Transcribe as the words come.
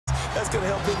That's going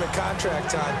to help him in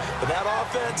contract time. But that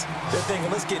offense, they're thinking,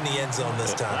 let's get in the end zone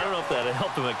this time. I don't know if that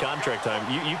helped him at contract time.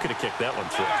 You could have kicked that one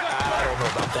through. I don't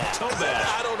know about that. Toe bash.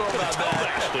 I don't know about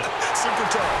that. Super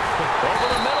toe. Over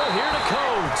the middle here to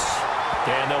Coates.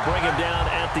 And they'll bring him down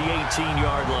at the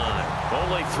 18-yard line.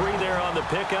 Only 3 there on the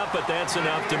pickup, but that's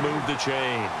enough to move the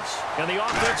chains. And the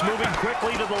offense moving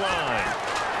quickly to the line.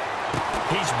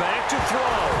 He's back to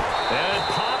throw. And it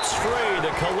pops free.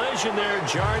 The collision there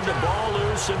jarred the ball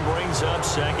loose and brings up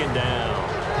second down.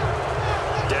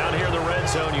 Down here in the red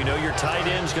zone, you know your tight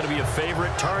end's going to be a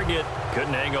favorite target.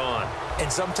 Couldn't hang on.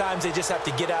 And sometimes they just have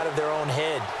to get out of their own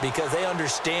head because they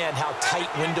understand how tight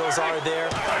windows are there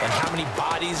and how many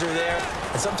bodies are there.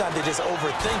 And sometimes they just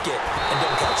overthink it and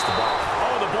don't catch the ball.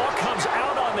 Oh, the ball comes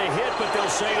out on the hit, but they'll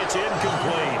say it's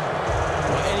incomplete.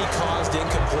 Well, any caused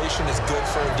incompletion is good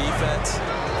for a defense.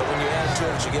 But when you add to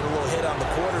it, you get a little hit on the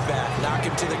quarterback, knock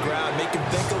him to the ground, make him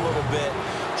think a little bit,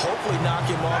 hopefully knock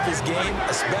him off his game,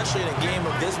 especially in a game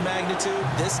of this magnitude,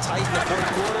 this tight in the fourth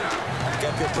quarter. You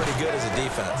got to feel pretty good as a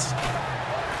defense.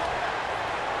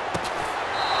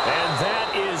 And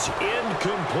that is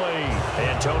incomplete.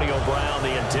 Antonio Brown,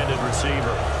 the intended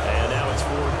receiver. And now it's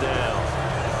 4th down.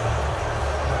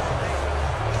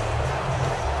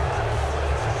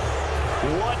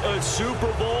 What a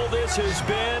Super Bowl this has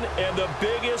been, and the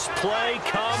biggest play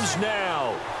comes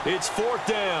now. It's 4th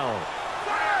down.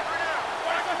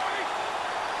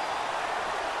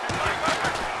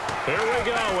 Here we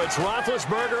go. It's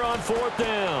Roethlisberger on 4th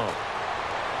down.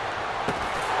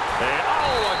 And,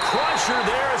 oh, a crusher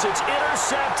there as it's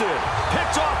intercepted.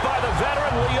 Picked off by the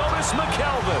veteran Leotis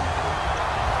McKelvin.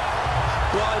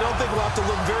 Well, I don't think we'll have to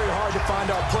look very hard to find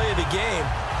our play of the game.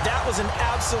 That was an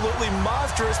absolutely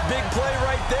monstrous big play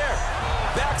right there.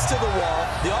 Backs to the wall.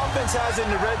 The offense has it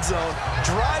in the red zone,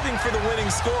 driving for the winning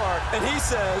score, and he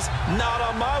says, not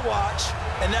on my watch.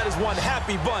 And that is one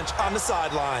happy bunch on the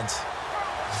sidelines.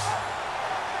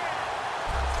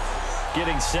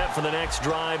 Getting set for the next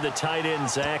drive, the tight end,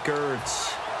 Zach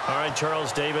Ertz. All right,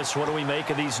 Charles Davis, what do we make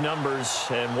of these numbers,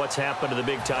 and what's happened to the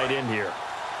big tight end here?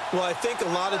 Well, I think a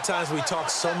lot of times we talk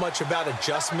so much about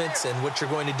adjustments and what you're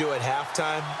going to do at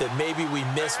halftime that maybe we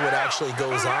miss what actually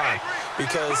goes on.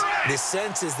 Because the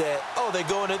sense is that, oh, they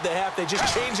go in at the half, they just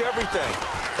change everything.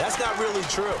 That's not really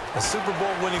true. A Super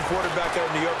Bowl winning quarterback out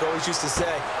of New York always used to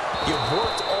say, you've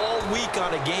worked all week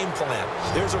on a game plan.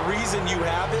 There's a reason you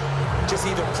have it. Just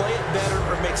either play it better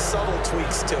or make subtle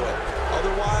tweaks to it.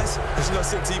 Otherwise, there's no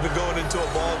sense even going into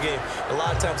a ball game. A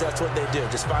lot of times that's what they do.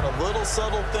 Just find a little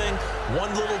subtle thing,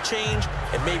 one little change,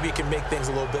 and maybe it can make things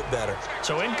a little bit better.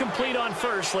 So incomplete on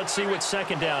first. Let's see what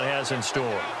second down has in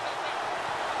store.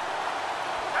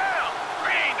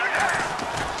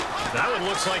 Now it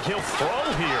looks like he'll throw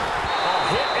here. A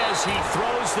hit as he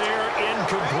throws there,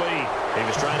 incomplete. He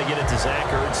was trying to get it to Zach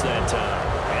Ertz that time,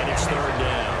 and it's 3rd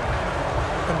down.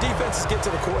 When defenses get to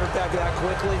the quarterback that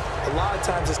quickly, a lot of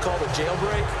times it's called a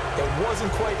jailbreak. It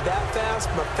wasn't quite that fast,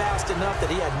 but fast enough that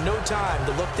he had no time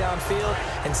to look downfield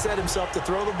and set himself to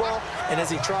throw the ball. And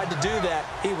as he tried to do that,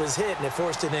 he was hit, and it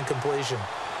forced an incompletion.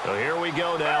 So here we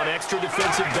go now. An extra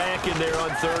defensive back in there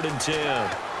on 3rd and 10.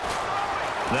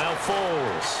 Now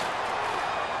Foles.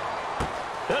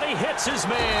 And he hits his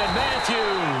man,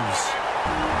 Matthews.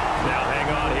 Now hang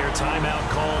on here. Timeout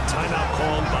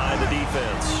called by the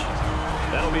defense.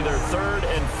 That'll be their 3rd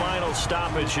and final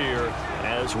stoppage here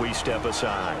as we step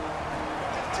aside.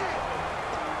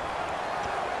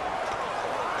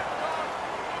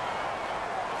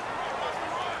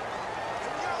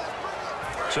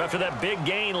 So after that big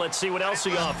gain, let's see what else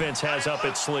the offense has up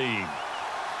its sleeve.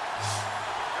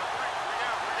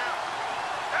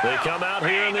 They come out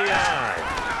here in the eye.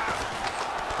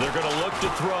 They're going to look to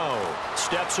throw.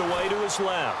 Steps away to his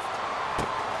left.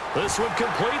 This one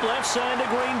complete left side to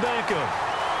Green Beckham.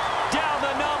 Down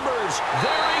the numbers.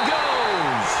 There he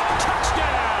goes.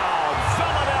 Touchdown,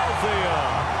 Philadelphia.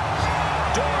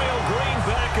 Dorial Green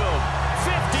Beckham,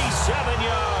 57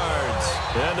 yards.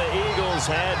 And the Eagles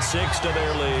had 6 to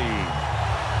their lead.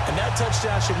 And that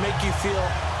touchdown should make you feel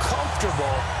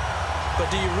comfortable. But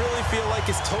do you really feel like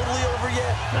it's totally over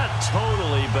yet? Not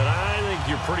totally, but I think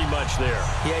you're pretty much there.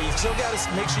 Yeah, you still got to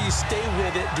make sure you stay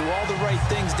with it, do all the right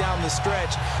things down the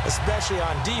stretch, especially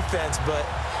on defense. But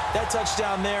that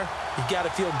touchdown there, you've got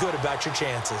to feel good about your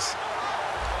chances.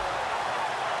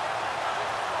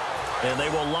 And they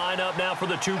will line up now for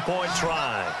the 2-point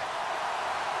try.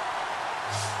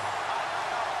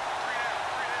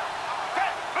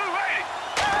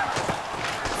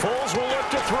 Foles will look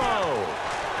to throw.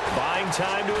 Buying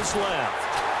time to his left.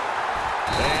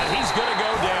 And he's going to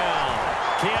go down.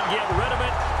 Can't get rid of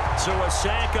it, so a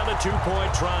sack on the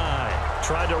 2-point try.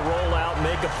 Tried to roll out,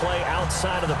 make a play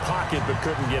outside of the pocket, but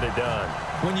couldn't get it done.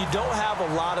 When you don't have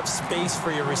a lot of space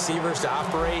for your receivers to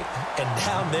operate, and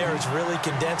down there it's really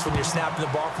condensed when you're snapping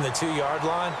the ball from the 2-yard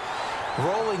line,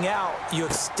 rolling out, you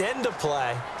extend a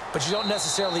play, but you don't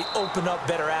necessarily open up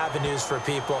better avenues for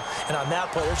people. And on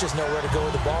that play, there's just nowhere to go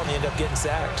with the ball, and you end up getting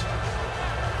sacked.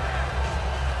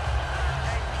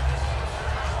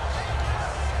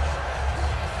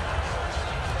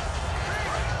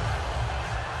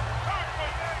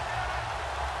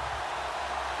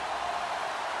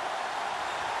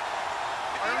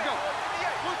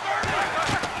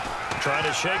 Trying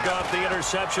to shake off the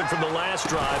interception from the last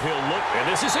drive. He'll look, and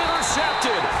this is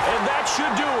intercepted, and that should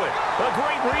do it. A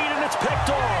great read, and it's picked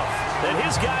off. And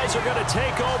his guys are going to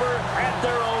take over at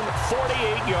their own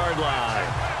 48-yard line.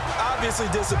 Obviously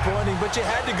disappointing, but you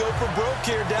had to go for broke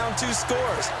here, down 2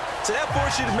 scores. So that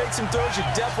forced you to make some throws you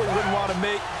definitely wouldn't want to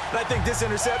make. And I think this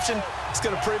interception is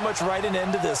going to pretty much write an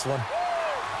end to this one.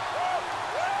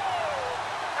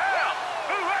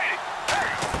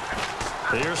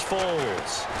 Here's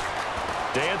Foles.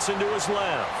 Dancing to his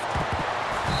left.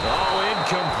 Oh,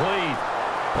 incomplete.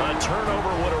 A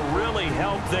turnover would have really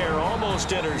helped there.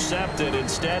 Almost intercepted.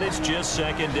 Instead, it's just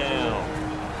second down.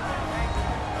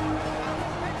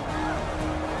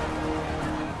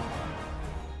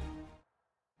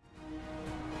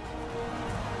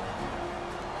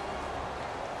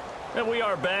 And we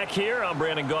are back here. I'm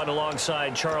Brandon Gaudin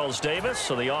alongside Charles Davis.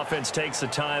 So the offense takes the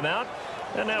timeout.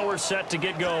 And now we're set to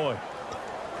get going.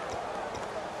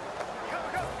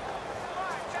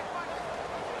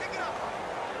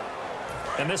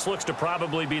 And this looks to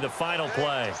probably be the final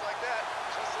play.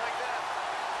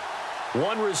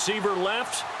 One receiver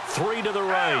left, 3 to the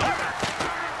right.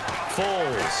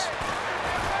 Foles.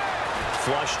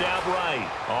 Flushed out right.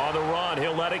 On the run,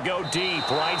 he'll let it go deep,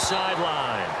 right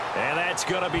sideline. And that's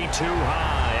going to be too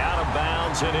high, out of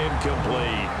bounds and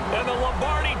incomplete. And the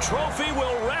Lombardi Trophy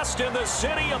will rest in the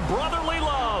city of brotherly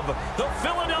love. The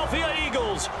Philadelphia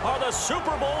Eagles are the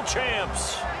Super Bowl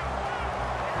champs.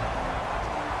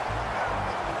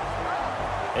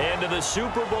 And to the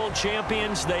Super Bowl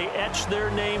champions, they etch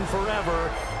their name forever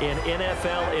in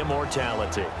NFL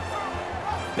immortality.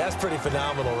 That's pretty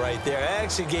phenomenal right there. It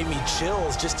actually gave me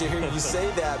chills just to hear you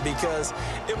say that, because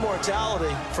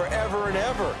immortality forever and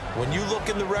ever. When you look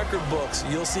in the record books,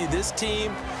 you'll see this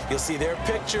team, you'll see their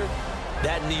picture,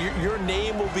 that your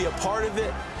name will be a part of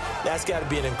it. That's got to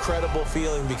be an incredible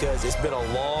feeling, because it's been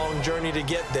a long journey to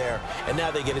get there, and now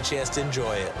they get a chance to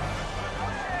enjoy it.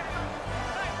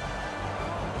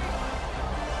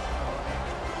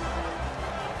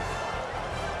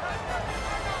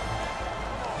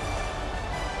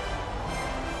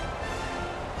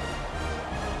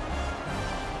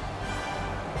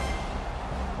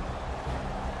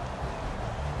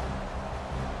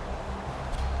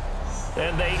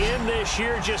 And they end this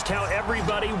year just how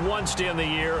everybody wants to end the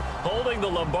year, holding the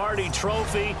Lombardi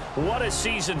Trophy. What a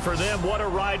season for them. What a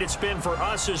ride it's been for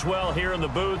us as well here in the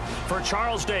booth. For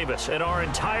Charles Davis and our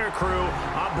entire crew,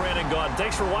 I'm Brandon Gaudin.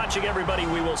 Thanks for watching, everybody.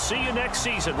 We will see you next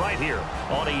season right here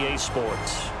on EA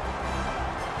Sports.